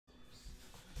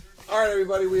All right,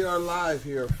 everybody, we are live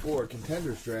here for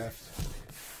Contenders Draft.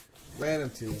 Random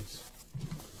teams.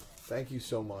 Thank you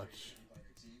so much.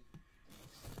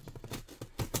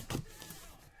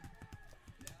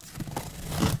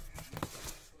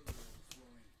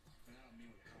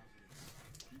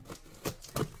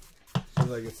 As soon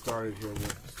as I get started here, we'll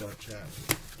start chatting.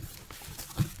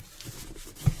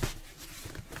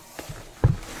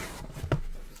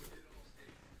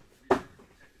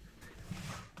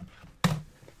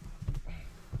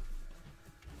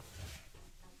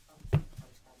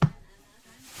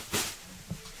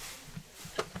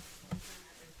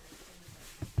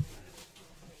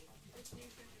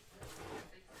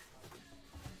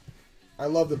 I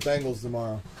love the Bengals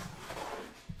tomorrow.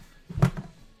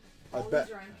 I bet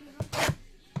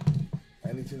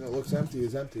anything that looks empty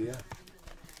is empty, yeah.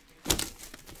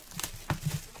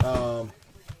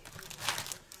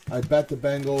 I bet the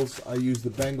Bengals. I use the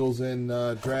Bengals in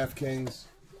DraftKings.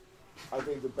 I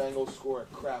think the Bengals score a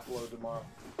crap load tomorrow.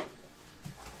 You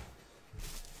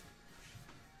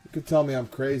could tell me I'm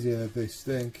crazy and that they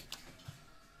stink.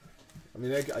 I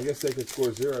mean, I guess they could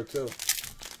score 0 too.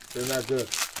 They're not good.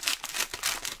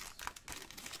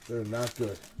 They're not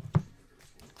good.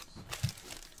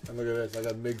 And look at this. I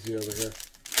got Migsy over here.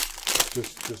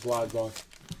 Just logged on.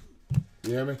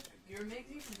 You hear me? You're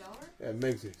Migsy from Delaware? Yeah,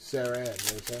 Migsy. Sarah Ann. You know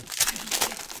what I'm saying?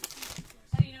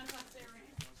 How do you know it's not Sarah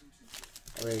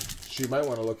Ann? I mean, she might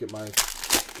want to look at my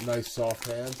nice soft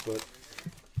hands, but...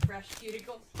 Fresh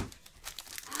cuticles.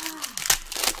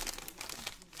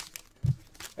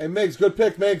 Hey, Migs. Good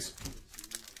pick, Migs.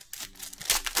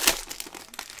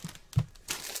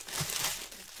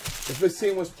 If this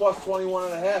team was plus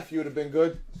 21.5, you would have been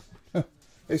good.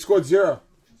 They scored 0.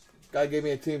 Guy gave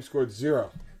me a team, scored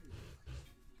 0.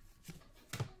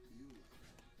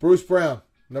 Bruce Brown.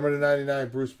 Number to 99,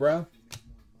 Bruce Brown.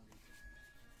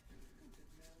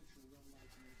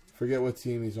 Forget what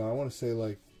team he's on. I want to say,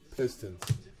 like, Pistons.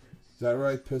 Is that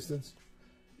right, Pistons?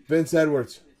 Vince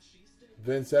Edwards.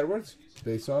 Vince Edwards?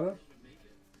 Base auto.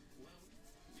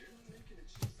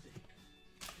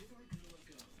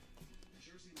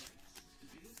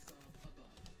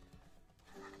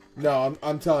 No,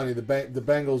 I'm telling you, the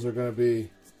Bengals are going to be...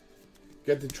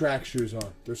 Get the track shoes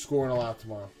on. They're scoring a lot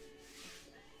tomorrow.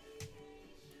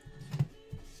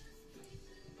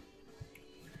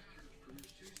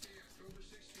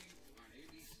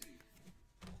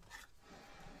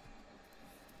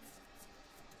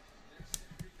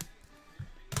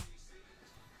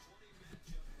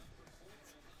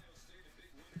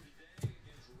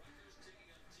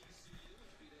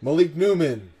 Malik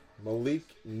Newman. Malik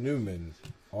Newman.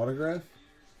 Autograph?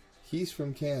 He's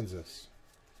from Kansas.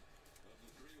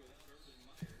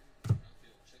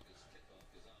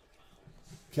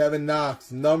 Kevin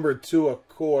Knox, number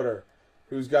 2.25.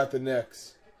 Who's got the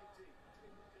Knicks?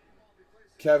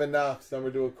 Kevin Knox,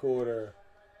 number 2.25.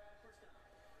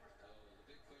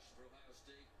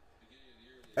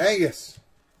 Angus.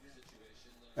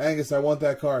 Angus, I want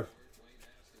that card.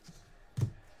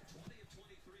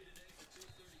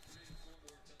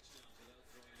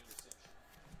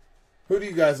 Who do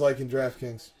you guys like in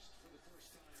DraftKings?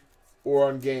 Or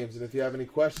on games? And if you have any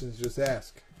questions, just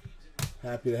ask.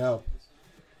 Happy to help.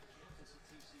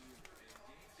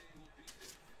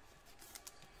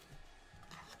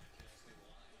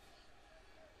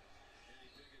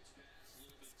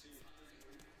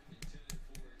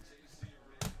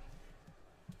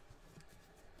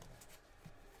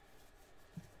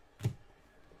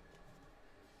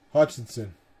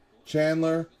 Hutchinson.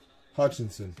 Chandler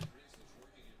Hutchinson.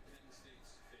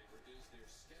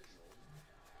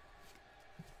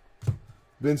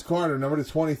 Vince Carter, number to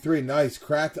 23. Nice.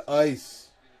 Cracked ice.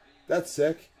 That's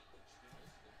sick.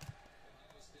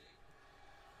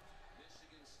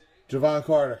 Javon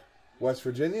Carter. West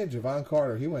Virginia? Javon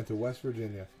Carter. He went to West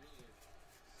Virginia.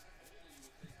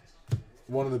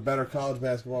 One of the better college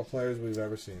basketball players we've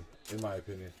ever seen, in my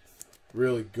opinion.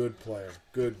 Really good player.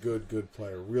 Good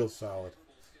player. Real solid.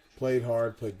 Played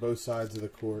hard. Played both sides of the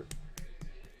court.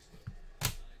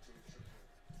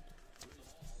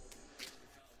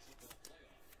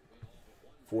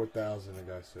 $4,000, the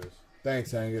guy says.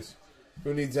 Thanks, Angus.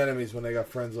 Who needs enemies when they got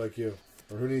friends like you?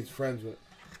 Or who needs friends with...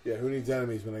 Yeah, who needs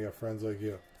enemies when they got friends like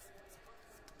you?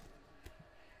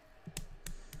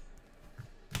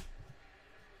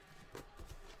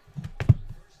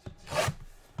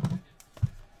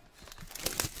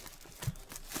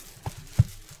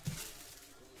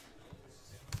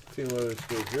 Team leader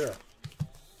scored 0.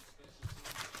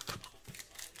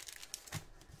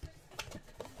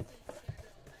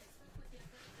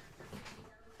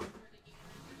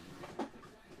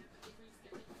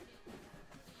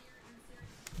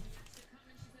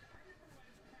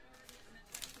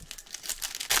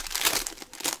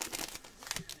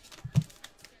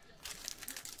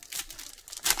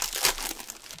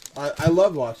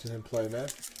 love watching him play, man.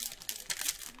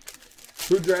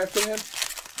 Who drafted him?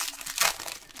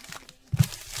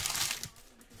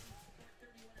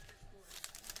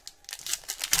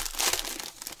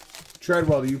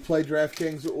 Treadwell, do you play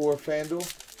DraftKings or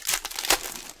FanDuel?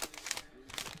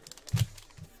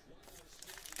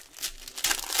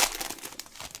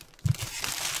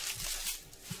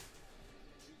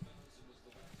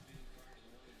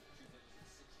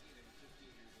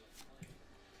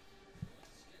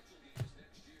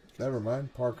 Never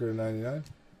mind. Parker to 99.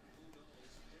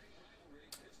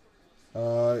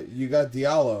 You got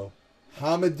Diallo.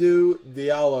 Hamidou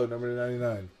Diallo, number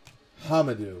 99.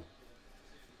 Hamidou.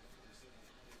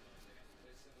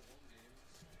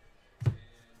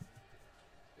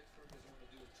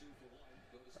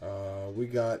 We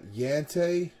got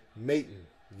Yante Mayton.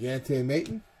 Yante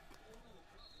Mayton.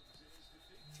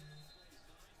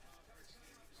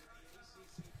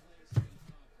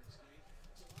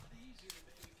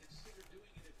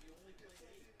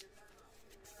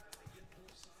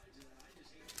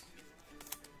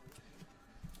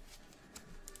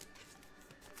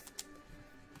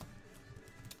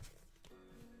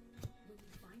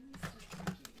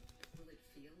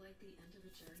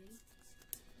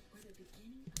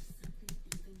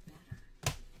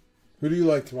 Who do you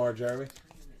like tomorrow, Jeremy?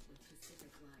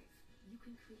 You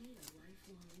can create a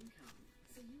lifelong income,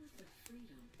 so you have the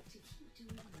freedom to keep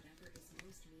doing whatever is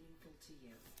most meaningful to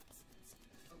you.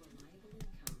 A reliable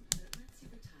income that lets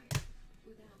you retire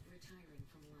without retiring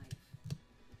from life.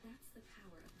 That's the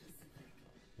power of Pacific.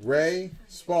 Ray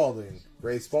Spalding.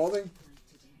 Ray Spalding?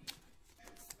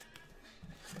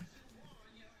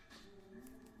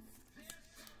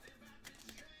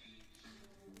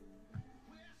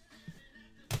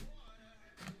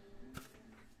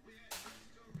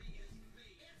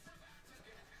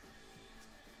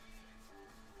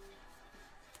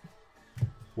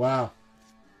 Wow.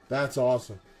 That's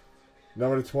awesome.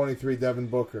 Number 23, Devin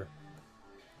Booker.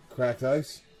 Cracked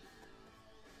ice.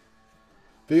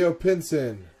 Theo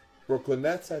Pinson. Brooklyn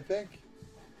Nets, I think.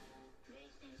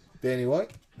 Danny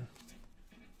White.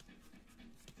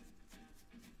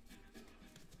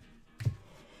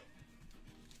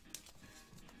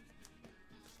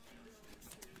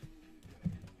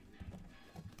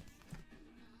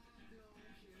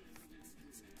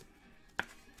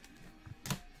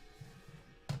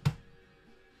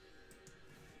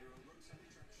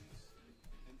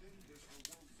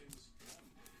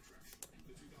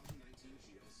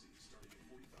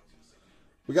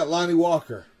 We got Lonnie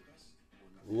Walker.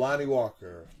 Lonnie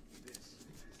Walker.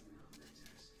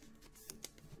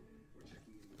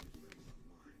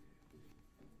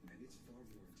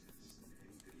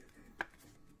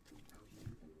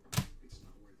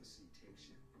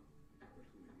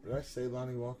 Did I say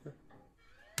Lonnie Walker?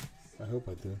 I hope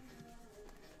I did.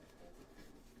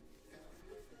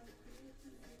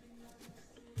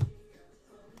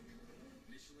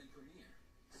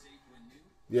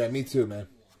 Yeah, me too, man.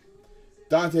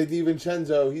 Dante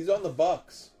DiVincenzo, he's on the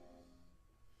Bucks.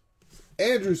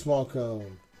 Andrew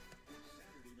Smallcone.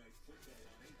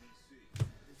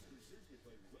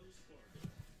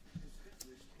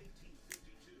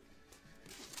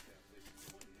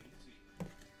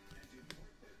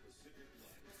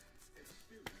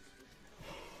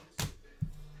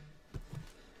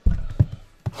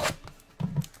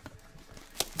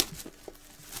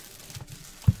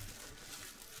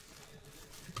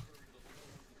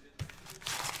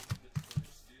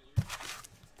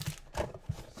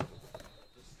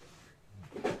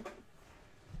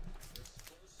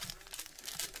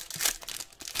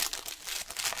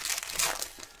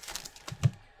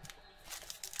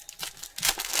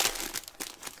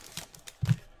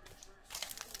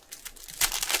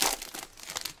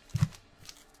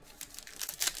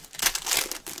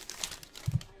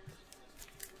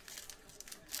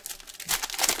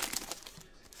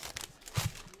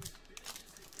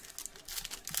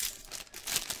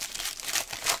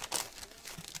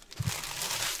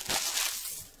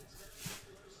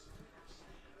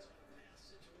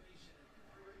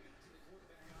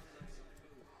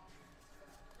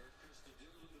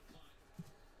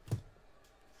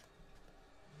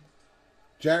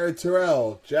 Jared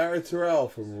Terrell. Jared Terrell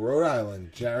from Rhode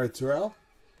Island. Jared Terrell.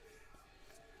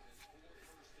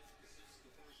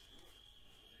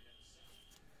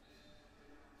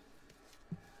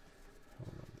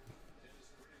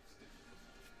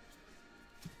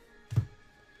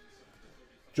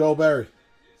 Joel Berry.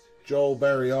 Joel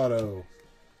Berry auto.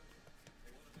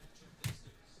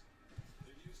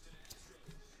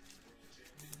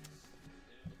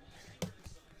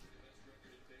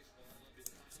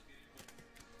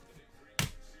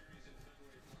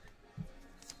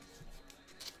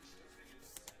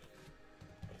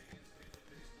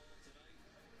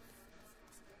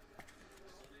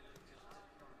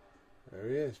 There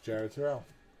he is, Jared Terrell.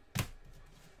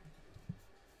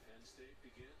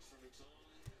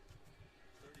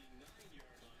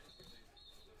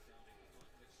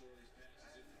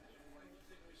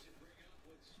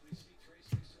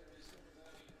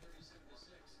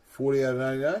 $40 out of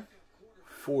 99.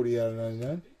 40 out of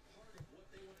 99.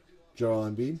 Joel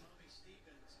Embiid.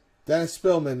 Dennis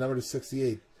Spellman, number to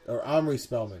 68. Or Omri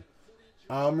Spellman.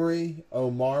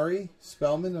 Omari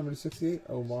Spellman, number to 68.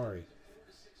 Omari.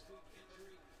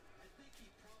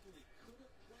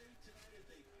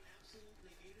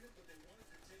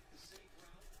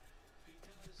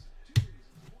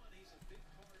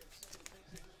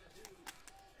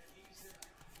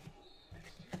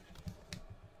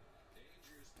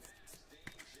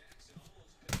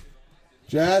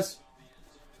 Jazz.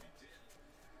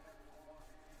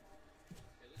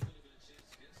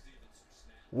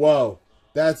 Whoa,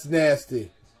 that's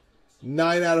nasty.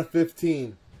 9 out of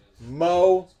 15.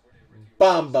 Mo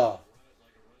Bamba.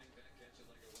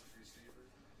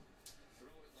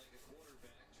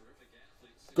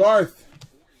 Garth.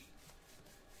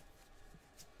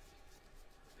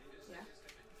 Yeah.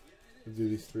 We'll do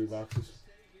these 3 boxes.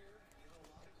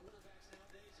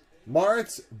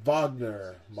 Moritz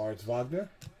Wagner. Moritz Wagner.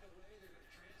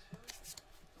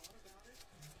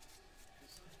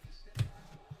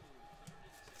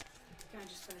 Can I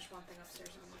just finish one thing upstairs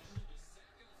on my phone?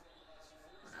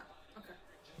 Oh, okay.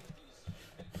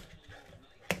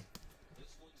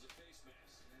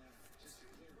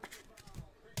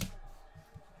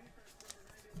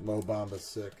 Mo Bamba's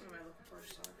sick. What am I looking for?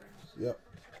 Just autographs? Yep.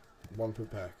 1 per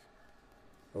pack.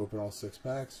 Open all 6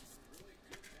 packs.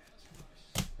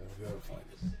 And we'll be able to find it.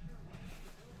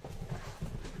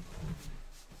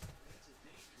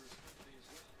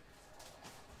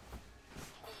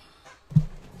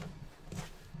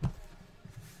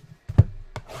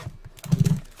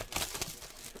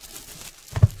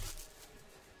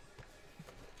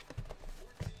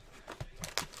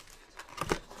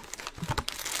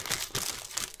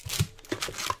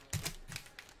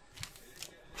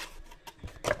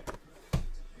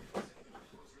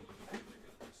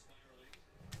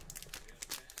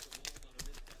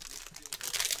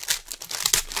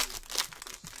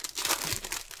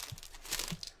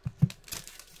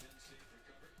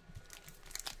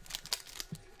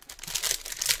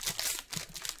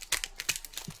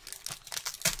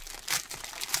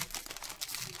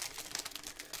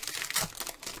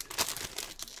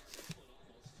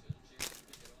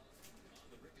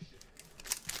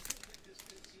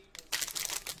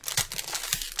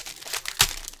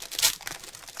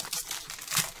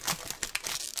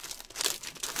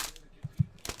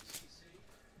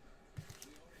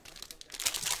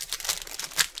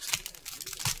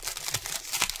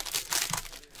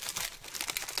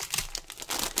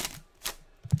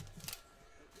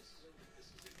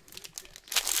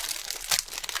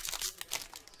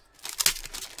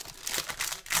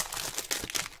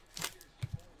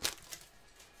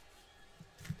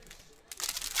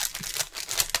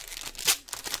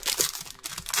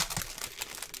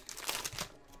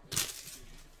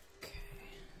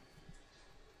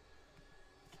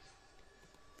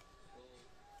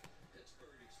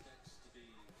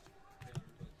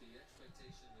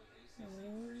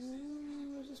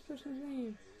 What's this person's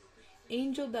name?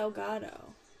 Angel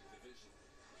Delgado.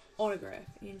 Autograph.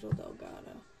 Angel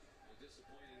Delgado.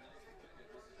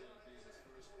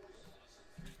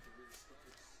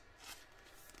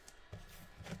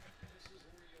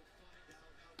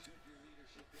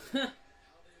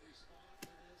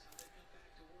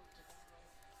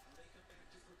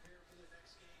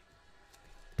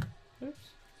 Oops.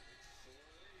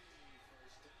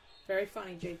 Very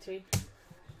funny, JT.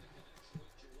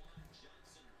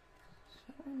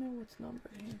 I don't know what's numbered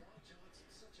here.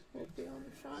 Will it be on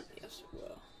the front? Yes, it will.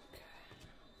 Okay.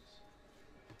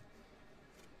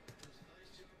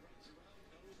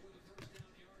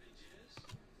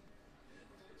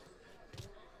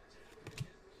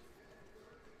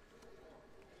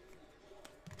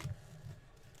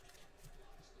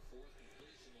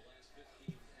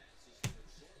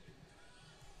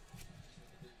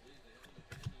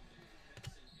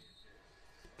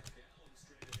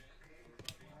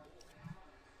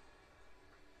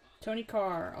 Tony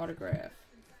Carr autograph.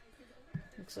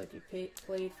 Looks like he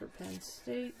played for Penn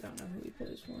State. Don't know who he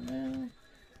plays for now.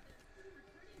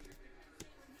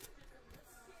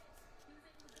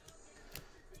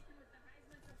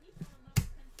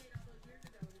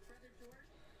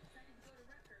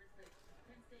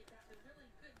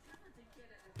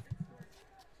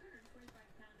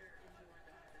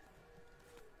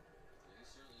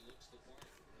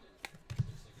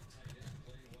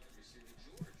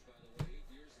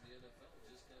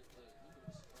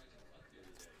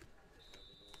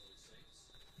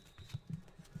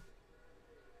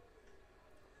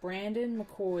 Brandon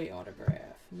McCoy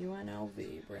autograph.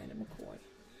 UNLV, Brandon McCoy.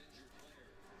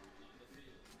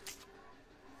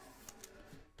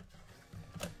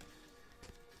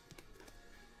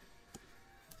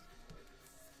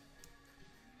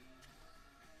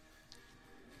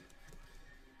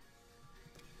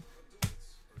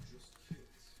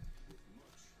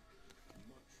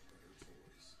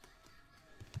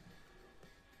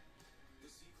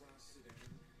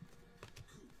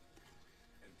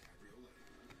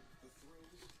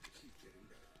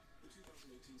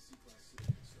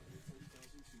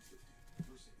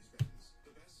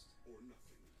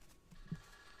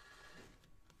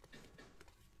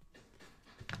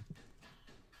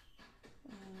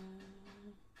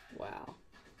 Wow.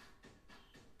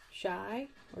 Shy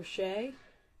or Shay?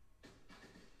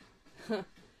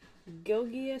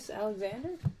 Gilgeous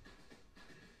Alexander?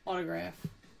 Autograph.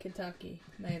 Kentucky.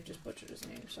 May have just butchered his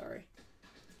name, sorry.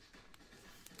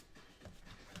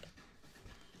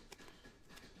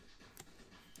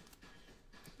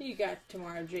 Who you got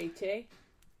tomorrow, JT?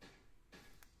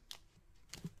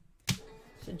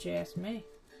 Since you asked me.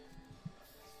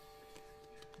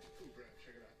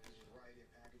 Check it out. There's a variety of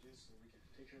packages so we can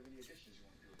take care of any additions you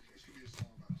want to do. This could be a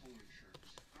song about home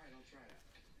insurance. All right, I'll try that.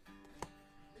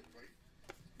 Wait,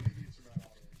 maybe it's about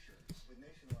auto insurance. With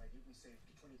Nationwide, you can save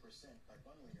 20% by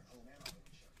bundling your home and auto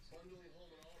insurance. Bundling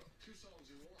home and auto. 2 songs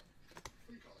in one.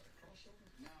 What do you call that, a crossover?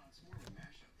 No, it's more of a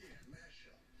mashup. Yeah,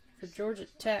 mashup. For Georgia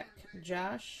Tech,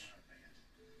 Josh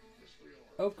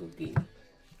Okogie.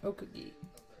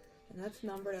 And that's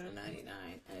numbered out of 99,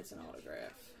 and it's an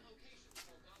autograph.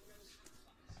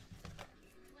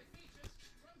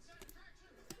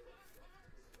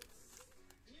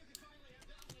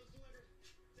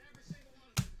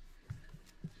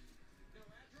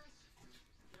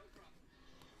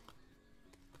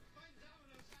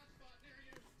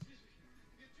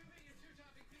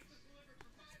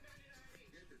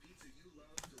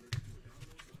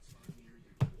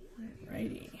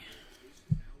 Alrighty.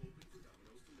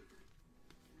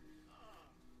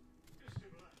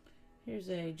 Here's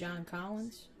a John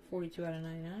Collins, 42 out of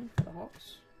 99 for the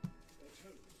Hawks.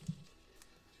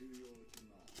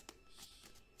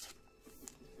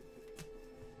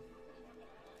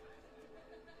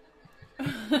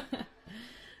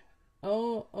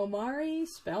 Oh, Omari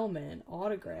Spellman,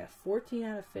 autograph, 14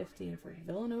 out of 15 for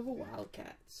Villanova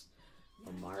Wildcats.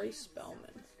 Omari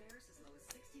Spellman.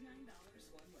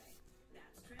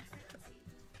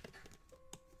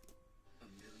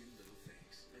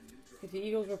 If the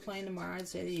Eagles were playing tomorrow, I'd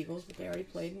say the Eagles, but they already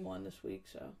played and won this week,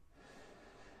 so.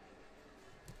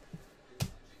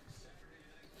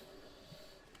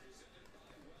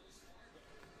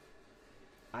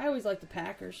 I always like the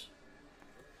Packers.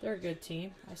 They're a good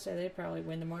team. I say they'd probably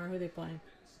win tomorrow. Who are they playing?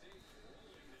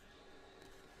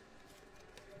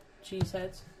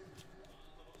 Cheeseheads.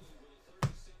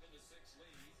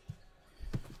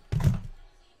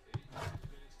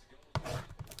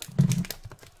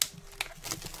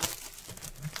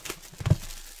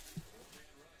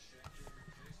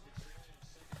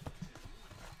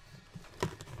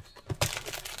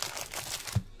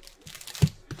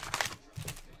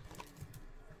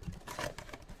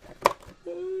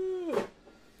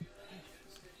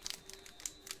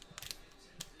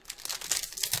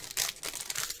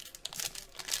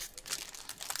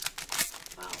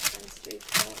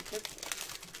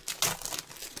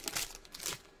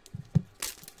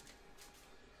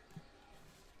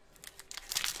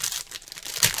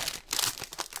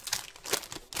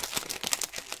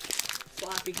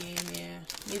 Sloppy game, yeah.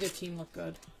 Neither team looked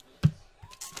good.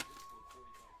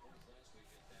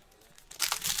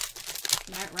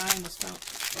 Matt Ryan was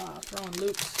throwing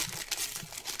loops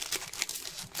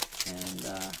and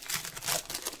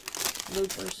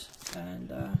loopers, and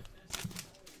the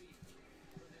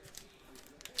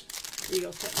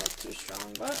Eagles didn't look too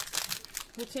strong, but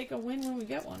we'll take a win when we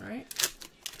get one, right?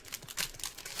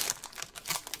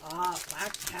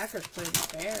 Packers played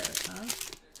the Bears, huh?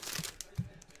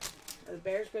 Are the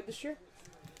Bears good this year?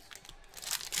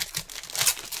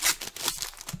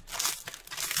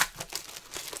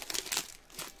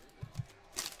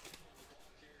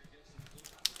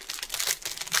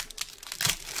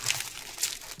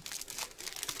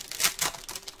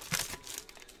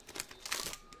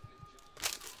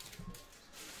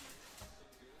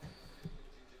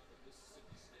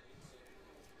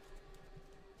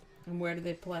 And where do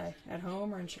they play? At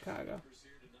home or in Chicago?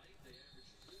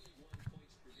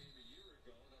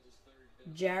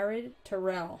 Jared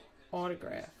Terrell,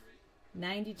 autograph.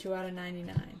 92 out of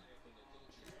 99.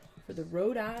 For the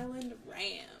Rhode Island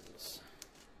Rams.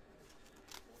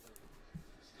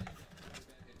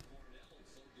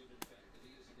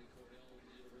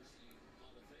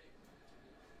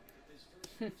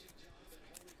 Do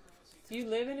you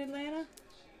live in Atlanta,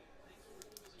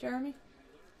 Jeremy?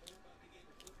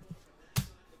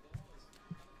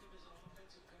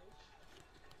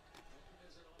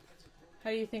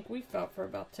 How do you think we felt for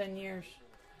about 10 years?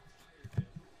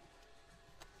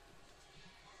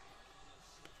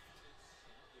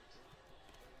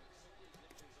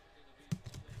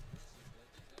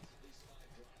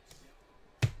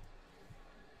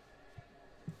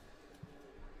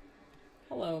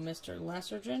 Hello, Mr.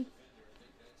 Lessergen.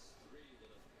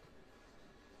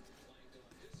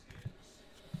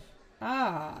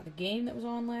 Ah, the game that was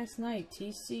on last night,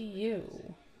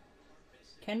 TCU.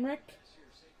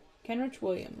 Kenrich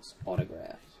Williams,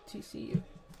 autograph, TCU.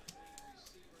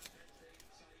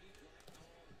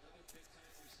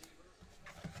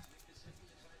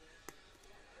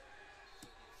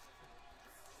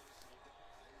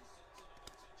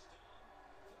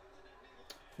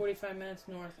 "45 minutes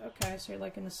north." Okay, so you're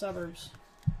like in the suburbs.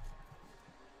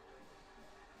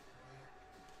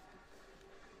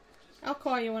 I'll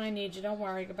call you when I need you. Don't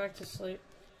worry. Go back to sleep.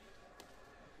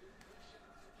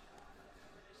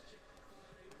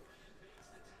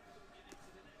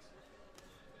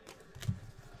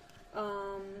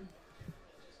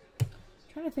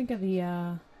 Trying to think of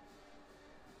the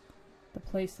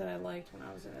place that I liked when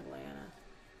I was in Atlanta.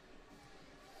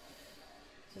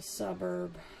 It's a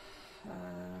suburb.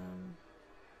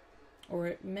 Or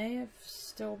it may have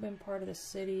still been part of the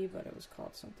city, but it was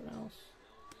called something else.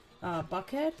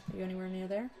 Buckhead? Are you anywhere near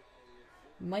there?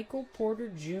 Michael Porter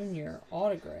Jr.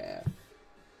 autograph.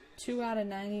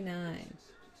 2/99.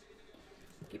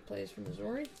 He plays for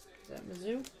Missouri. Is that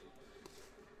Mizzou?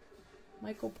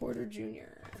 Michael Porter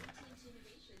Jr.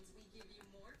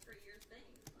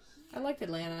 I liked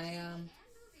Atlanta.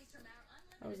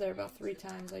 I was there about 3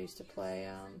 times. I used to play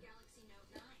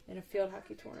in a field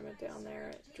hockey tournament down there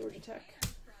at Georgia Tech.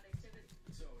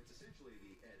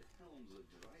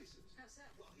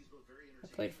 I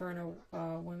played for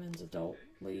a women's adult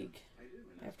league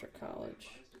after college,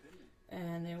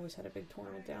 and they always had a big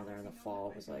tournament down there in the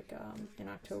fall. It was like in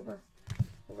October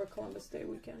over Columbus Day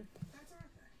weekend.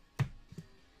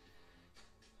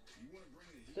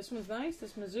 This one's nice.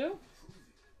 This Mizzou.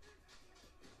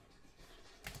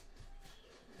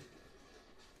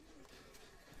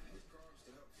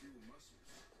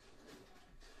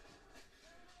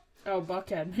 Oh,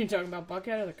 Buckhead. Are you talking about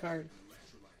Buckhead or the card?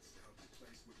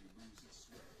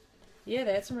 Yeah,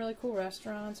 they had some really cool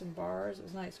restaurants and bars. It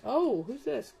was nice. Oh, who's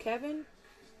this? Kevin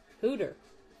Hooter.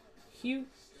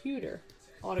 Hooter.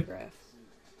 Autograph.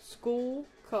 School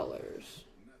colors.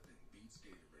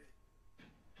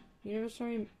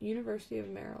 University of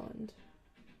Maryland.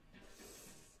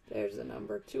 There's the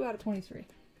number. 2/23.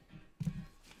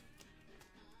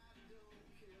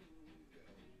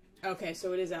 Okay,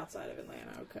 so it is outside of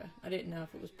Atlanta. Okay. I didn't know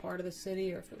if it was part of the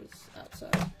city or if it was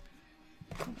outside.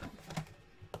 Okay.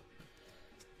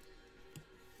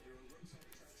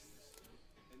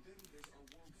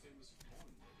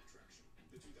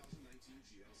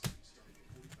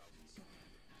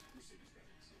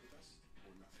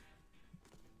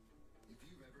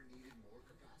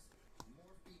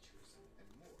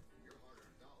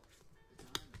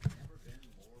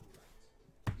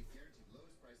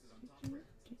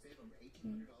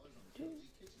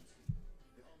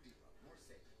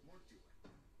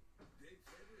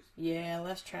 Yeah,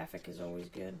 less traffic is always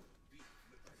good.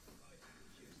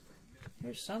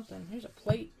 Here's something. Here's a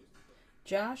plate.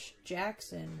 Josh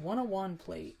Jackson, 101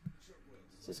 plate.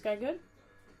 Is this guy good?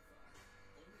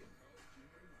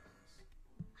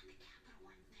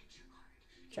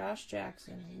 Josh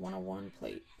Jackson, 101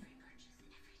 plate.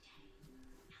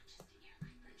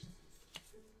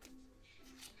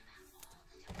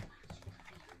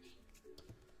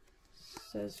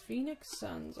 Says Phoenix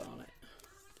Suns on it.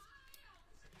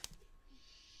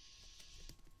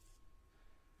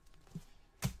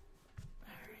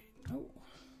 Oh,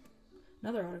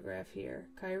 another autograph here.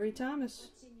 Kyrie Thomas.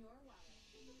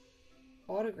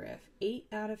 Autograph.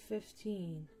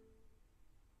 8/15.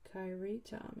 Kyrie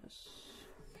Thomas.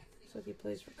 Looks like he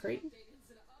plays for Creighton.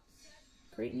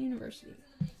 Creighton University.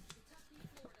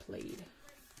 Or played.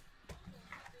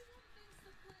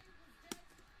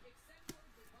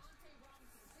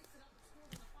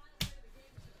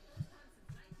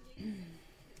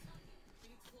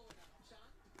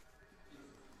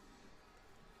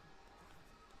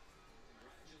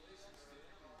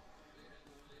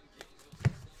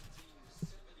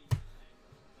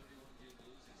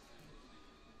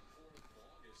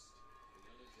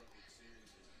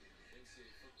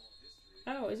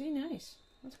 Oh, is he nice?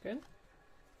 That's good.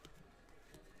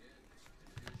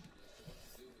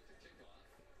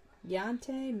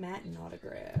 Yante Matten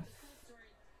autograph.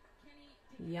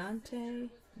 Yante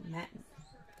Matten.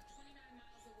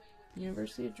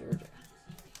 University of Georgia.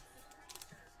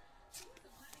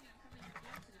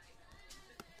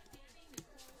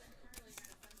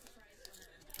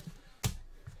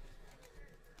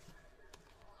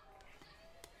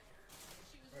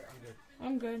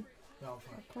 I'm good. No, I'm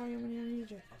fine. I'll call you when I need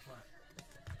you. I'm fine.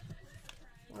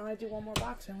 Why don't I do one more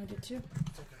box? I only did 2.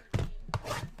 It's okay.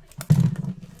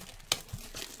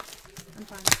 I'm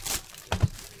fine.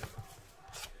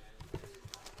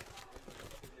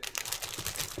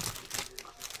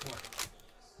 What?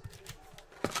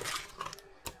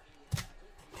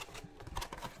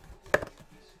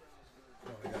 Oh,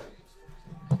 I got it.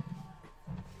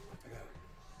 I got it.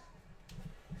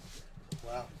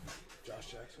 Wow. Josh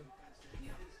Jackson.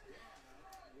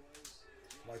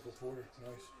 Michael Porter.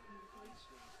 Nice.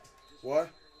 What?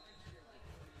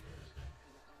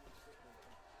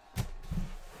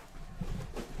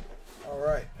 All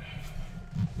right.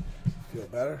 Feel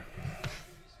better?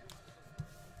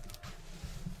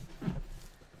 What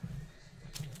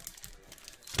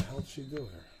the hell did she do here?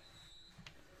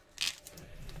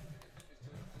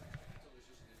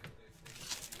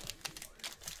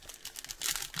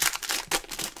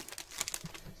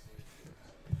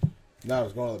 No, I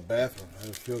was going to the bathroom. I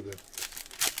didn't feel good.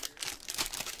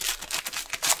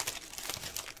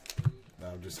 No,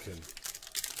 I'm just kidding.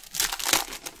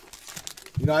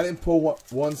 You know, I didn't pull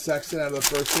one Sexton out of the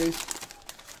first case.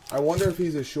 I wonder if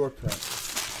he's a short print.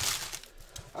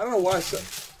 I don't know why.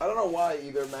 I don't know why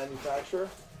either manufacturer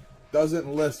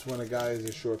doesn't list when a guy is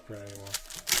a short print anymore.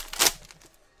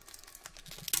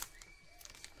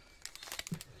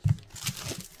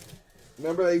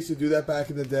 Remember they used to do that back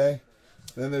in the day?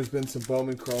 Then there's been some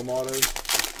Bowman Chrome autos.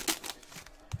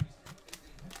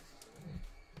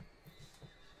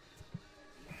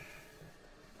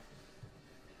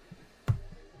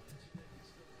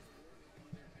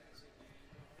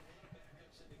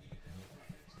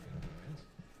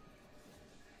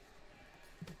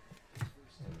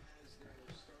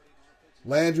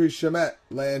 Landry Shamet.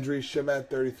 Landry Shamet,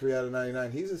 33 out of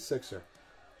 99. He's a Sixer.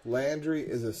 Landry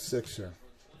is a Sixer.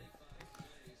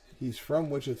 He's from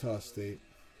Wichita State.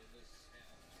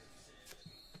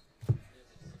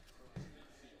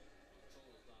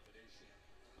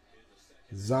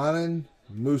 Zanin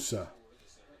Musa.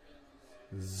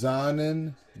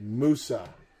 Zanin Musa.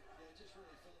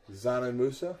 Zanin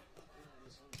Musa?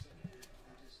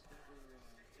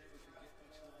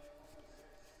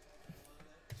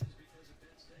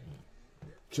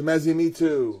 Chemezi Me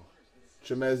Too.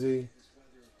 Chemezi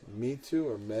Me Too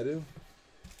or Medu?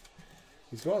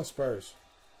 He's going to Spurs.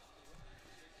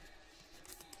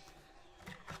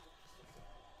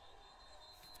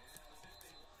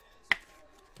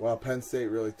 Wow, Penn State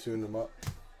really tuned him up.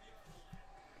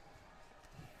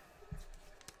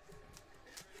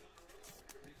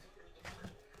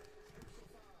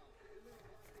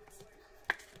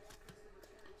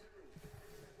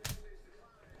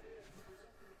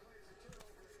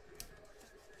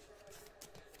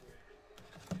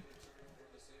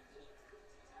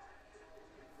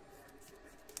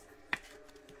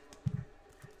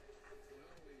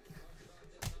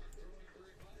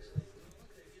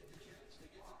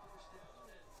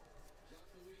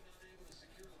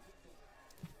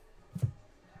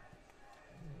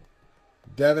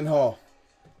 Devin Hall.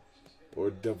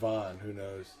 Or Devon, who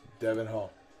knows. Devin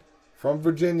Hall. From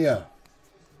Virginia.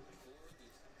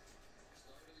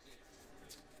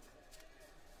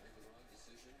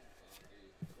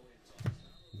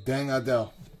 Dang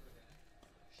Adele.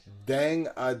 Dang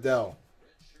Adele.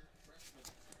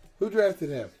 Who drafted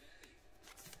him?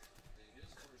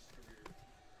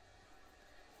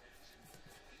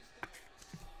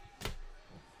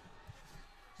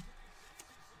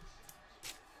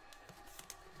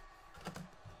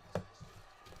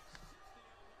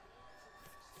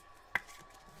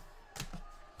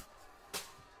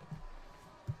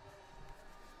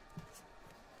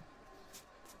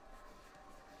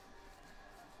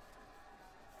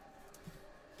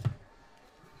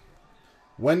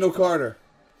 Wendell Carter.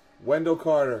 Wendell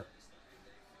Carter.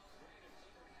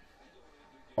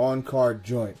 On card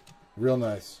joint. Real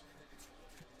nice.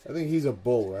 I think he's a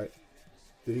Bull, right?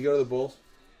 Did he go to the Bulls?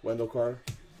 Wendell Carter?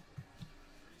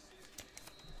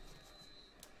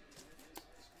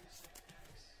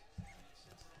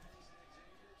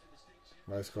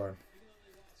 Nice card.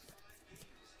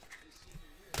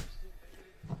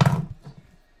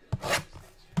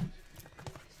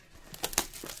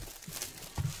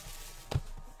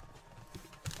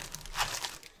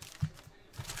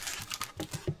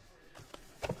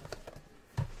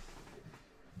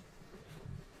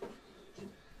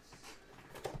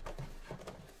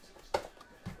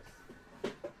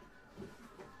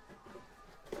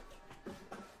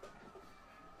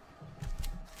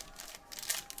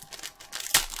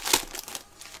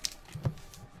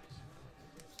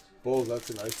 Bulls. That's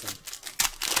a nice one.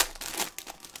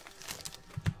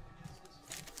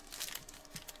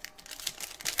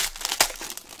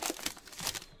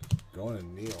 Going to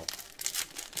Neil.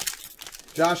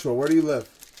 Joshua, where do you live?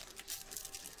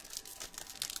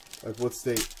 Like what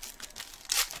state?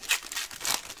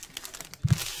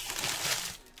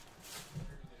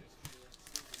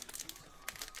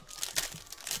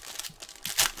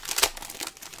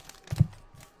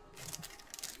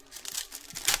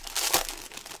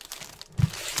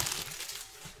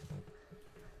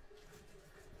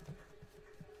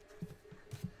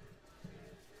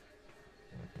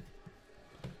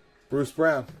 Bruce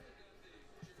Brown.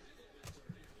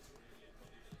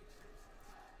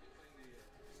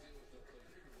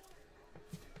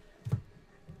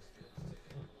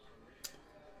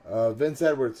 Vince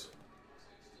Edwards.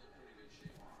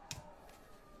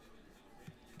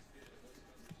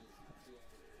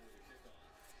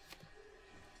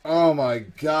 Oh my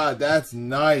God, that's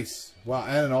nice. Wow,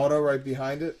 and an auto right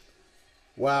behind it.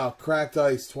 Wow, cracked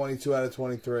ice, 22 out of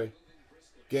 23.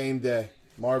 Game day,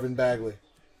 Marvin Bagley.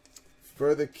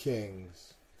 For the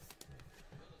Kings.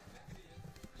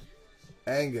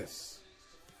 Angus.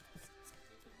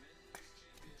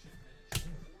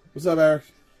 What's up, Eric?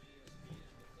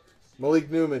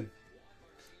 Malik Newman.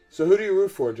 So who do you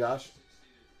root for, Josh?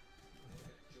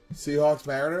 Seahawks,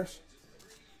 Mariners?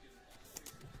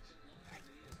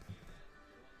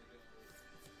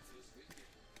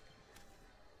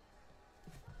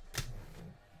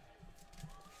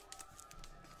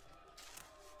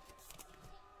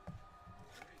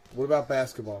 What about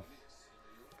basketball?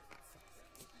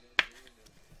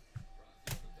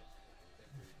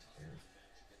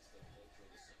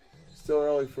 Still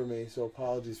early for me, so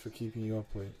apologies for keeping you up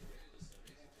late.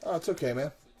 Oh, it's okay,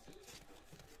 man.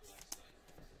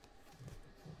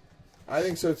 I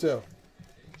think so, too.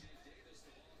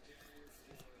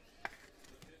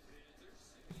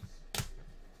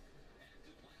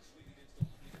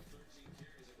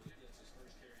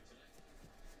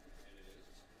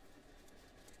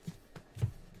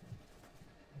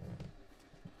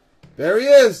 There he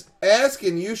is. Ask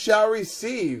and you shall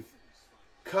receive.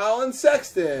 Colin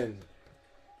Sexton.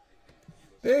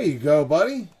 There you go,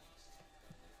 buddy.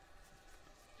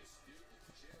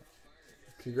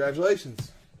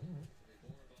 Congratulations.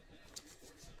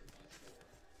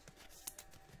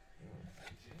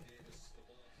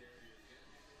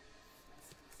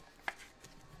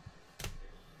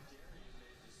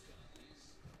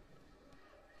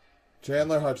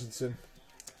 Chandler Hutchinson.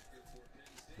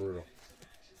 Brutal.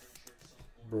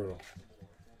 Brutal.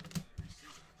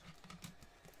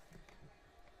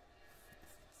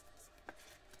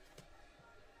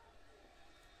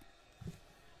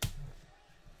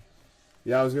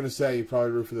 Yeah, I was going to say you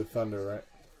probably root for the Thunder, right?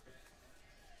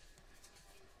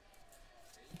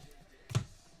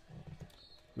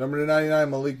 Number to 99,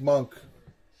 Malik Monk.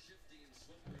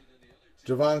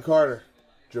 Javon Carter.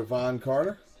 Javon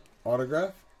Carter.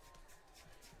 Autograph.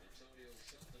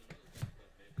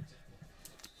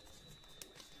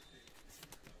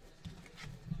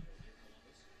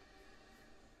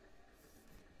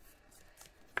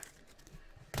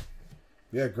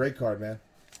 Yeah, great card, man.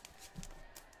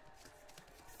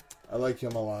 I like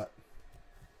him a lot.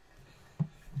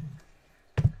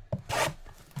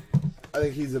 I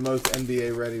think he's the most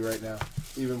NBA ready right now.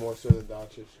 Even more so than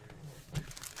Doncic.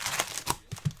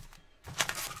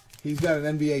 He's got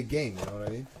an NBA game, you know what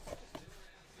I mean?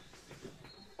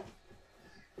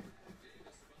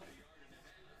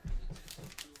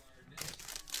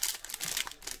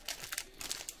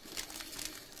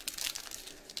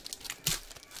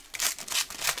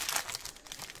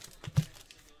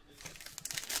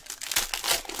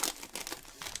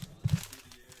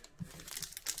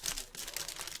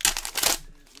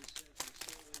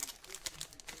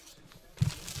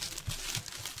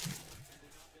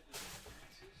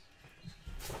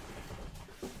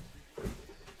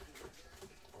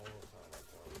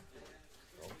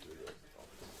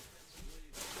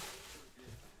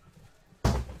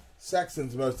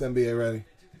 Sexton's most NBA ready.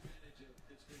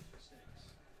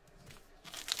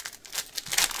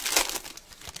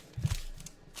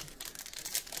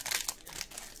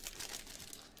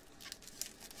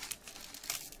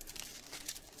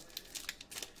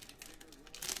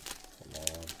 Come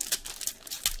on.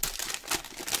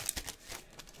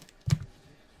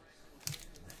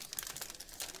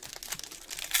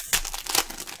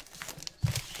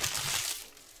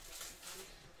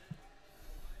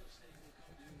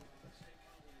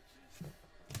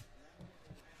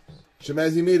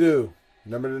 Chemezi Midu.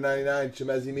 Number to 99,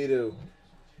 Chemezi Midu.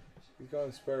 He's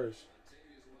going Spurs.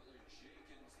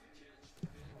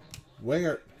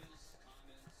 Winger.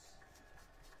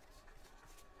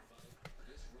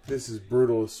 This is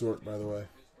brutal to sort, by the way.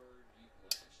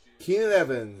 Keenan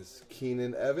Evans.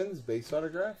 Keenan Evans, base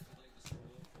autograph.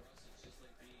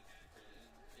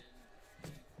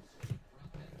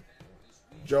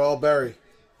 Joel Berry.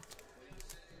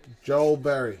 Joel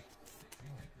Berry.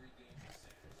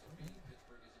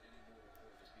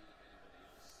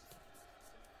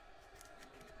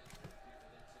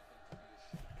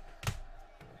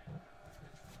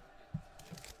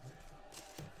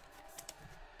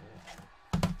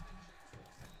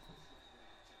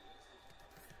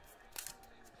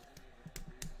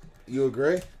 You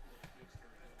agree?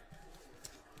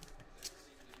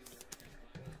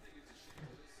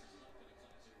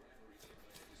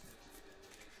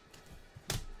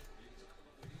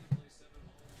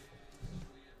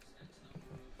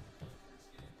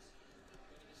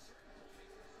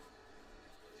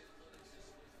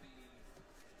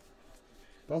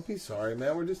 Don't be sorry,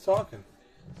 man. We're just talking.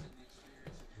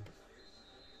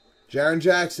 Jaren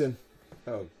Jackson.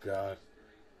 Oh, God.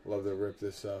 Love to rip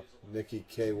this up. Nikki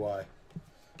KY.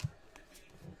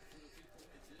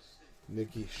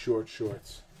 Nikki short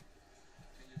shorts.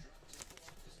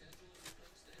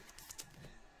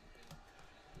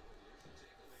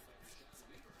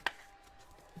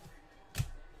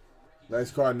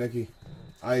 Nice card, Nikki.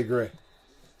 I agree.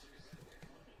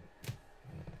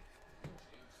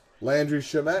 Landry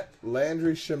Shamet.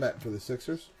 Landry Shamet for the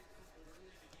Sixers.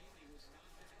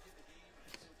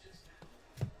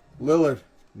 Lillard.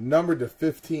 Numbered to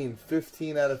 15.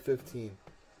 15 out of 15.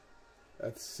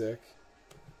 That's sick.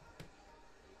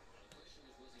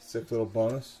 Sick little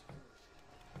bonus.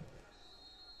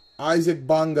 Isaac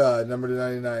Bonga. Numbered to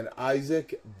 99.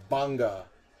 Isaac Bonga.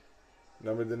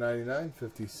 Numbered to 99.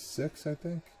 56, I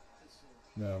think.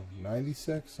 No,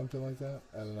 96. Something like that.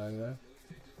 Out of 99.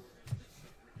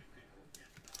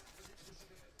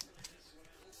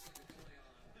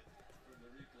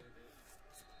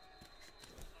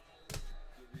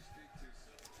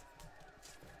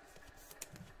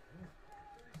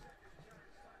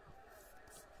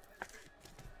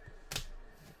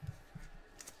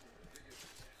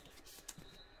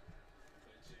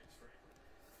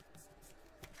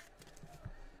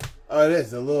 Oh, it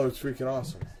is. The Lillard's freaking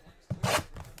awesome.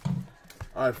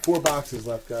 All right, 4 boxes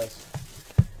left, guys.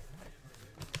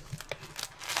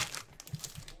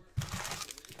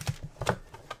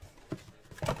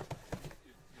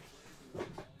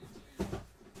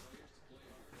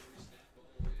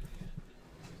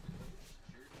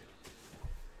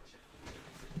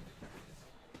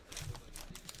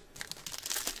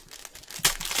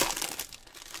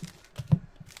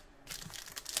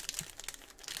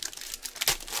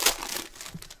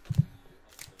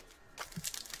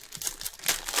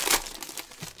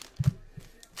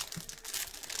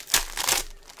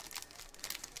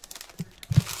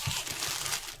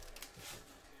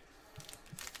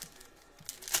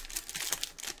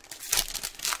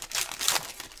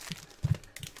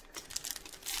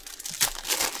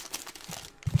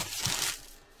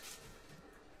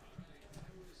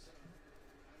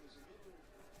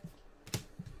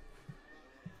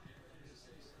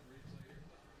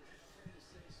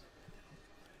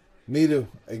 Midu,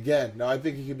 again. No, I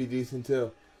think he could be decent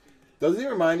too. Doesn't he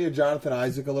remind you of Jonathan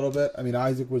Isaac a little bit? I mean,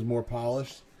 Isaac was more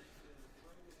polished.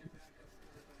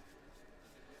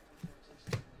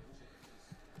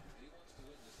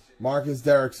 Marcus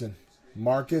Derrickson.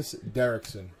 Marcus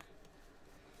Derrickson.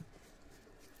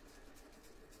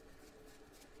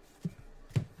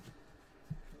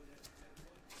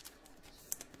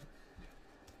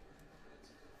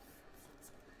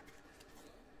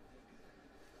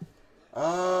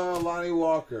 Lonnie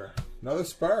Walker. Another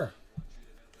Spur.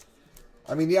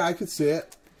 I mean, yeah, I could see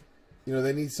it. You know,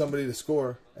 they need somebody to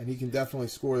score, and he can definitely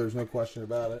score. There's no question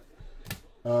about it.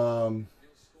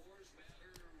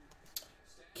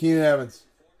 Keenan Evans.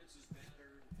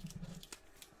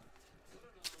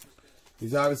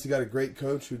 He's obviously got a great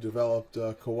coach who developed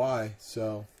Kawhi,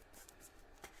 so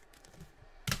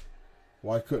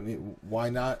why couldn't he? Why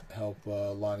not help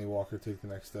Lonnie Walker take the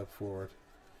next step forward?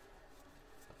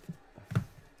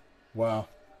 Wow.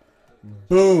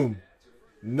 Boom.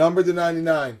 Number to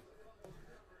 99.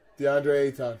 DeAndre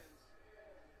Ayton.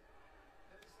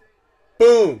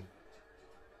 Boom.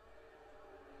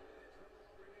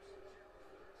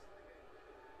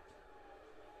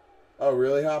 Oh,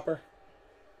 really, Hopper?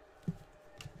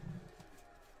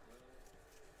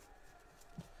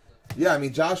 Yeah, I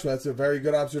mean, Joshua, that's a very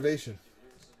good observation.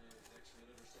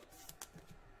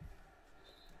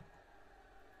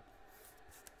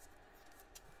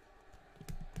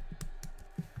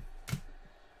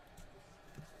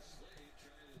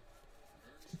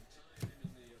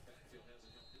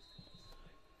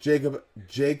 Jacob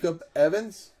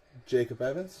Evans. Jacob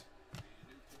Evans.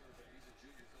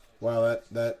 Wow,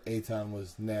 that Aton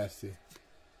was nasty.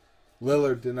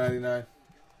 Lillard to 99.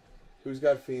 Who's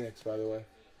got Phoenix, by the way?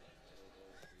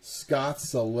 Scott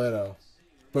Solito.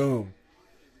 Boom.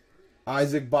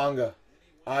 Isaac Bonga.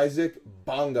 Isaac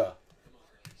Bonga.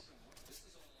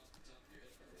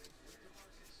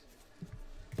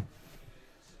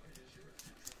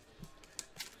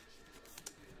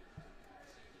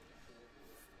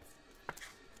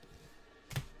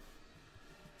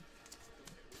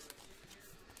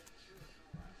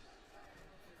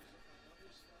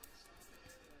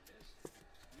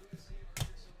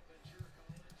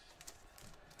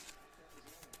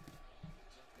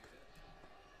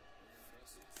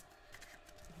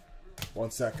 One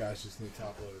sec, guys. Just need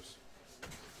top loaders.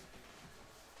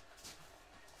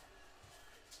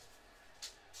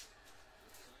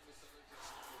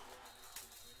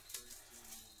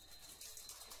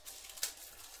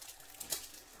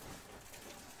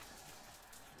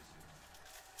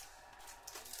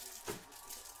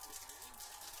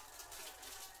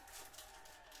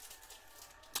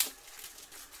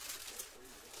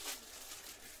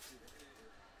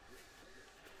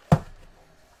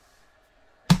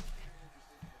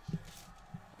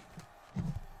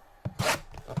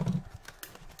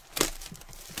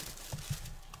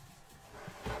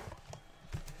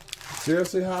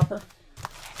 Seriously, Hopper?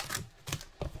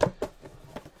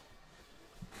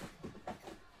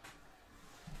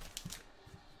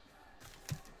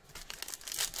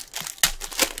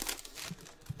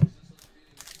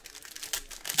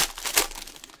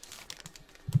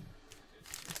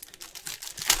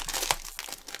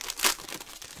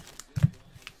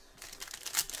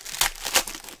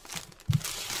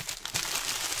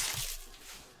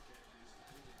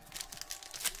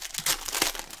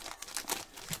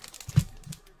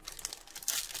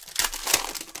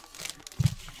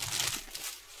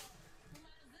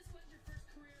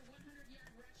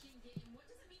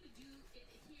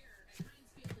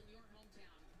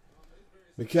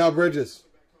 Mikal Bridges.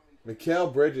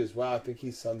 Mikal Bridges. Wow, I think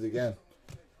he's Suns again.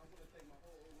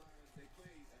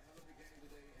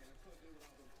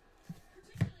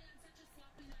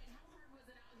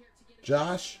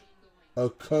 Josh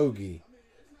Okogie.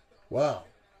 Wow.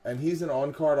 And he's an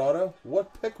on-card auto?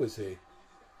 What pick was he?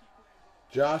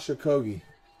 Josh Okogie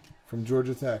from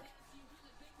Georgia Tech.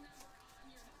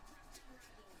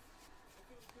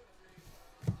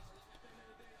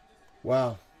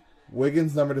 Wow.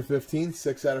 Wiggins, number to 15,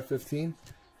 6 out of 15.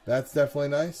 That's definitely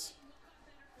nice.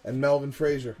 And Melvin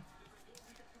Frazier.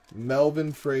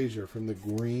 Melvin Frazier from the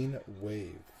Green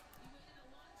Wave.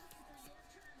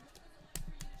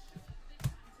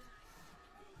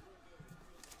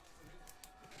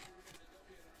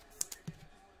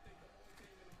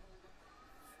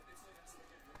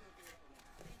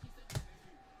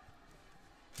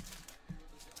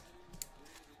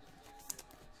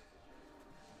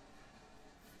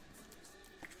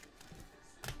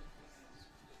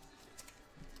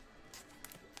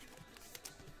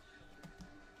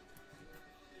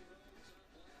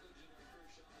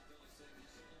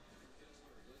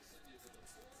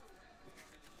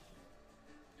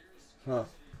 Huh.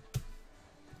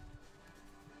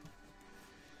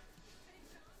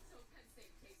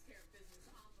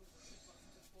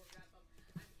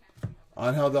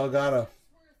 Angel Delgado.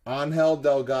 Angel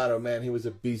Delgado, man, he was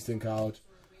a beast in college.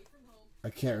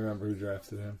 I can't remember who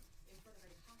drafted him.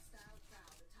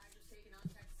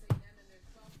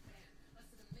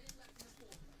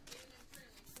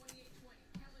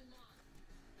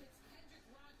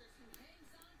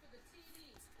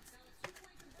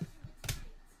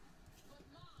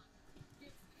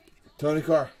 Tony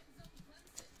Carr.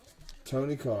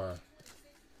 Tony Carr.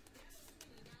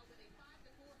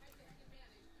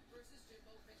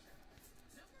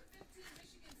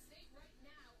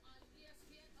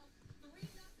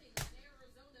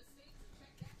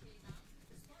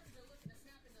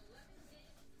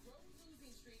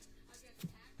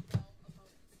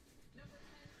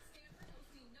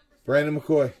 Brandon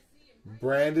McCoy.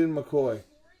 Brandon McCoy.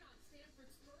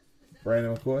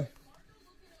 Brandon McCoy.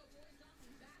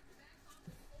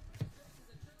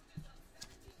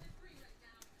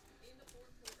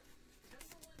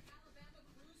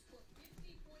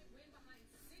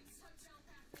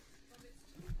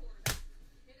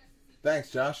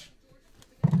 Thanks, Josh.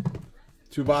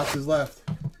 2 boxes left.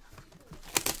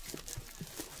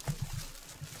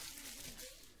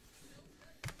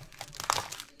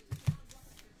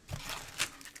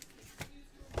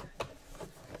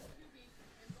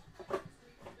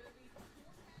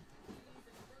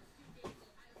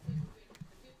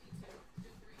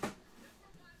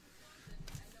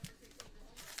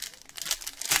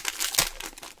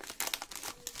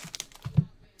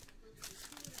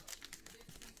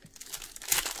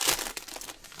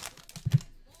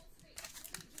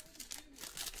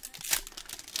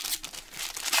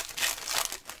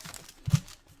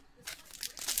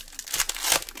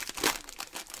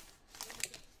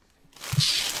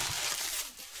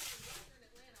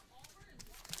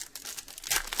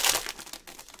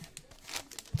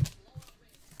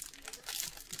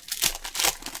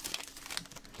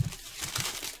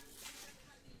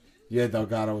 Yeah,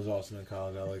 Delgado was awesome in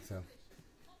college. I liked him.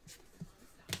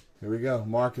 Here we go.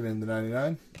 Marketing the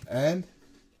 99. And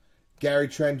Gary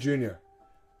Trent Jr.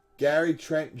 Gary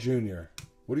Trent Jr.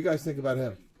 What do you guys think about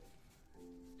him?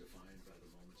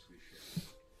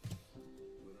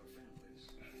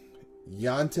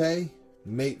 Yante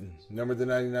Mayton. Number to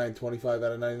 99. 25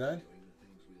 out of 99.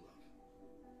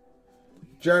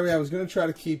 Jeremy, I was going to try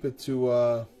to keep it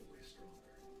to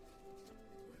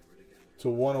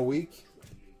one a week.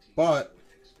 But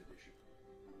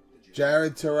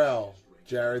Jared Terrell.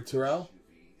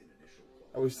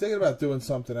 I was thinking about doing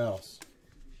something else.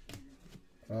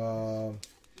 A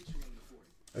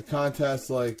contest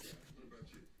like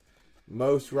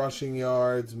most rushing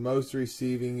yards, most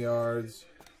receiving yards,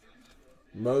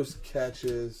 most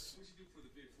catches,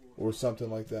 or something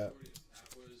like that.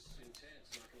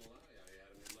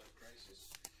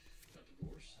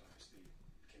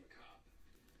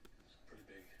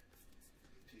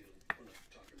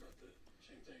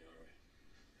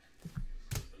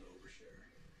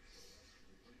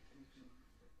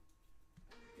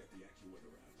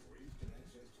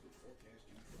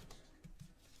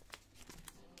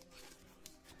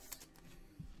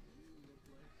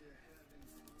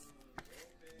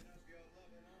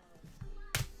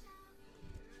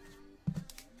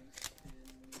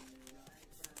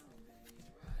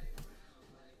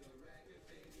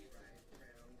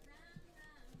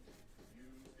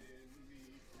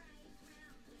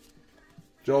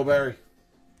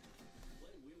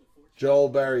 Joel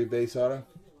Berry, base auto.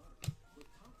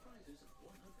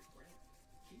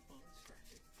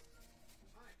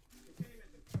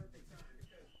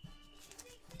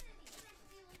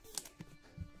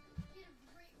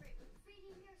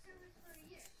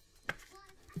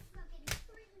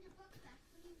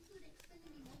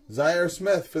 Zaire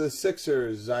Smith for the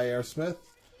Sixers. Zaire Smith.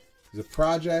 He's a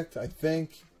project, I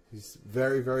think. He's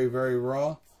very, very, very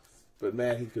raw. But,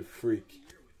 man, he could freak.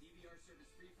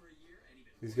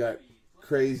 He's got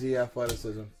crazy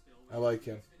athleticism. I like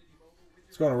him.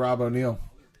 Let's go to Rob O'Neal.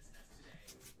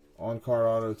 On-card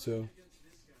auto, too.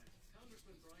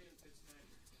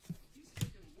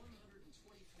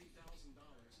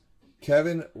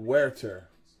 Kevin Werther.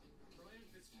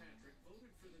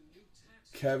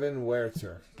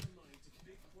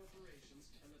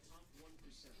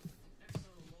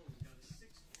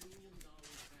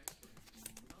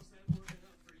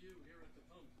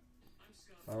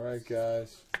 All right,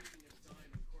 guys.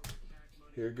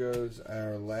 Here goes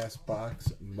our last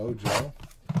box, Mojo.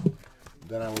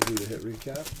 Then I will do the hit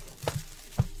recap.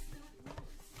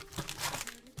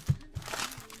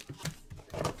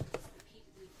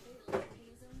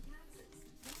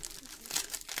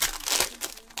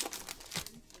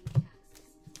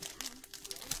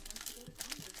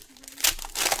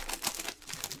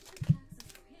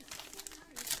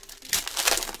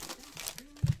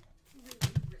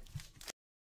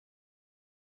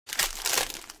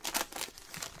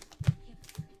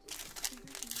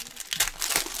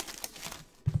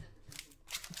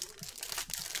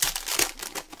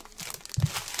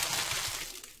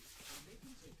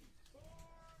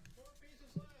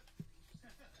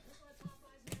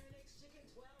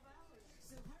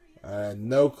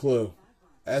 No clue.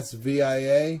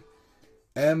 SVIA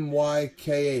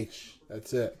MYKH.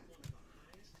 That's it.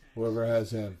 Whoever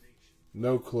has him.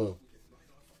 No clue.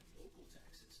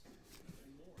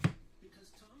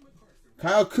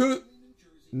 Kyle Kuzma,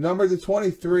 number to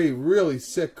 23. Really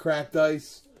sick cracked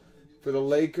ice for the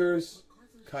Lakers.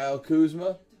 Kyle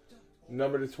Kuzma.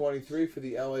 Number to 23 for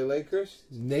the LA Lakers.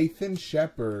 Nathan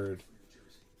Shepard.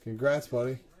 Congrats,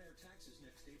 buddy.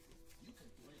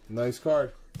 Nice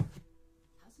card.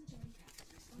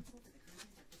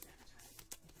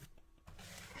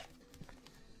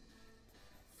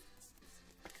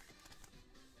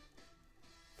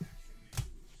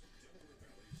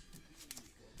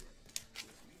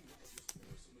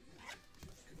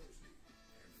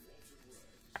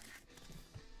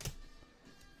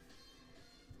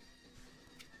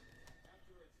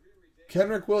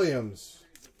 Kenrick Williams.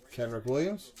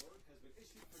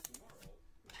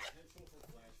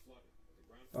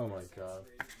 Oh my God.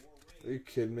 Are you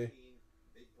kidding me?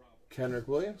 Kenrick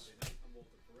Williams?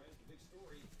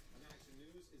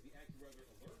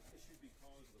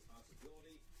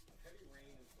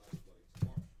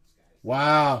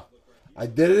 Wow. I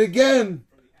did it again.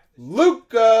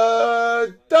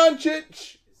 Luka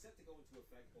Doncic.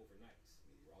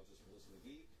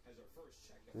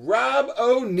 Rob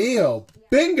O'Neal.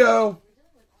 Bingo.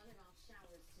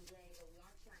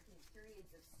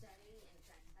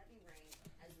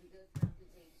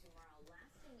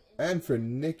 And for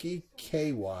Nikki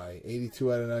KY,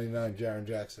 82 out of 99, Jaren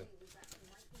Jackson.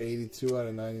 82 out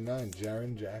of 99,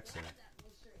 Jaren Jackson.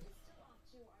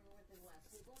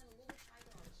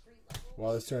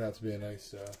 Wow, this turned out to be a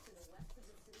nice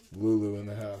Lulu in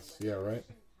the house. Yeah, right?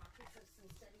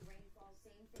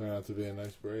 Turned out to be a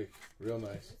nice break. Real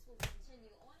nice.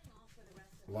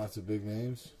 Lots of big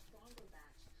names.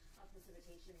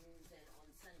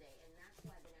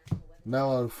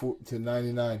 Mellow to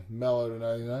 99. Mellow to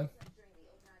 99.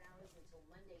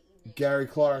 Gary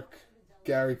Clark.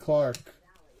 Gary Clark.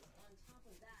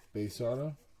 Base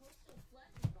auto.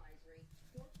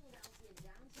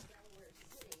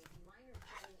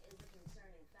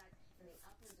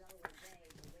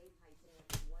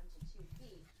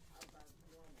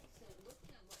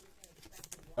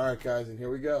 All right, guys, and here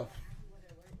we go.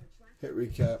 Hit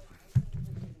recap.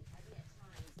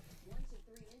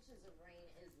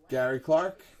 Gary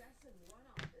Clark,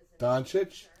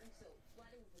 Doncic,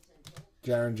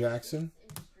 Jaren Jackson.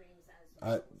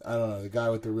 I don't know, the guy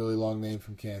with the really long name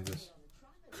from Kansas.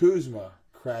 Kuzma,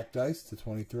 cracked ice to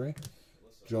 23.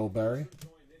 Joel Berry,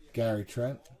 Gary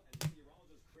Trent,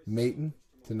 Mayton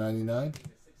to 99.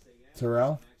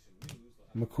 Terrell,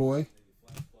 McCoy,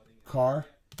 Carr,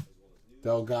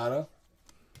 Delgado,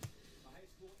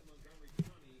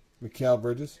 Mikal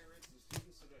Bridges,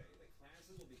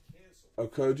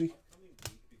 Okoji,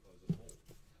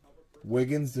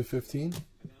 Wiggins to 15,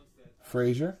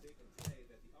 Frazier,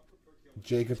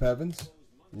 Jacob Evans,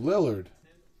 Lillard.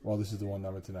 Well, this is the one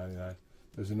number to 99.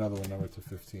 There's another one number to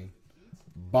 15.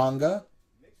 Bonga,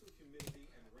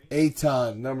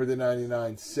 Aton, number to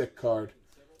 99, sick card.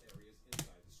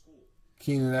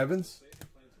 Keenan Evans,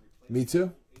 me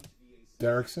too.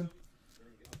 Derrickson,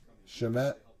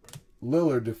 Shamet,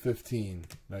 Lillard to 15,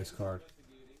 nice card.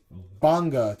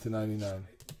 Bonga to 99,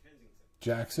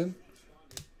 Jackson,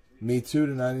 me too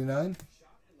to 99,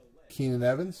 Keenan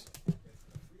Evans,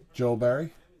 Joel Berry,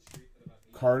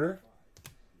 Carter,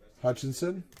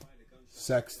 Hutchinson,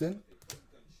 Sexton,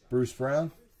 Bruce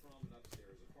Brown,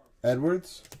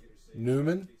 Edwards,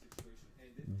 Newman,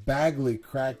 Bagley,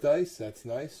 cracked ice, that's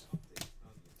nice.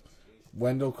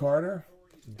 Wendell Carter,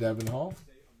 Devin Hall,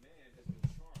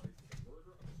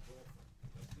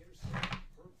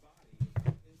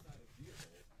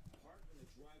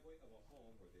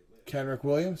 Kenrick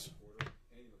Williams,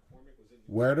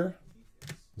 Werder,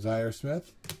 Zaire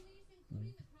Smith,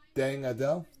 Deng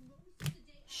Adel,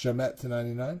 Shamet to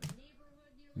 99,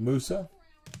 Musa,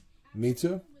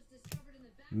 Mitu,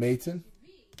 Mayton,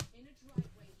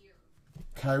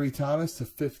 Kyrie Thomas to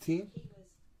 15.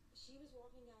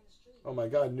 Oh my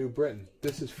God, New Britain.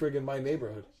 This is friggin' my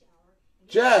neighborhood.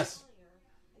 Jess!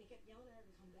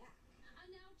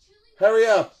 Hurry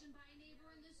up!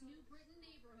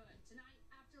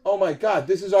 Oh my God,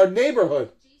 this is our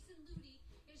neighborhood.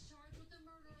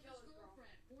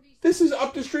 This is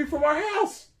up the street from our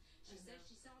house.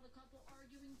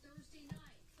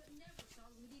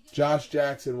 Josh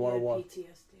Jackson, 101.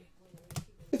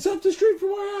 It's up the street from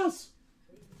our house.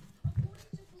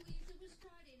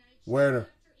 Werner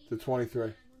to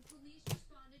 23.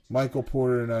 Michael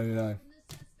Porter to 99.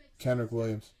 Kenrick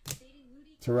Williams.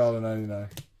 Terrell to 99.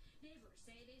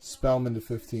 Spellman to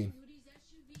 15.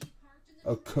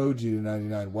 Okoji to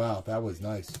 99. Wow, that was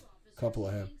nice. Couple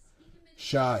of him.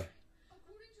 Shy.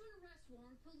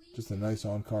 Just a nice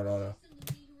on-card auto.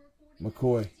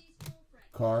 McCoy.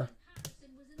 Carr.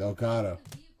 Delgado.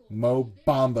 Mo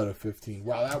Bamba to 15.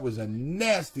 Wow, that was a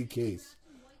nasty case.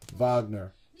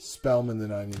 Wagner. Spellman to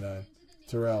 99.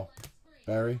 Terrell.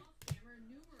 Barry.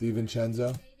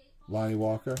 DiVincenzo. Lonnie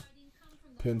Walker.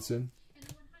 Pinson.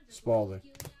 Spalding.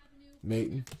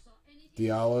 Mayton.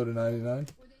 Diallo to 99.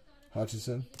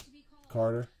 Hutchison.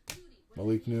 Carter.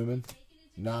 Malik Newman.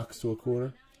 Knox to a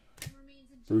quarter.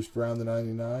 Bruce Brown to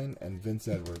 99. And Vince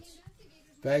Edwards.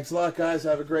 Thanks a lot, guys.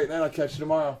 Have a great night. I'll catch you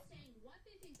tomorrow.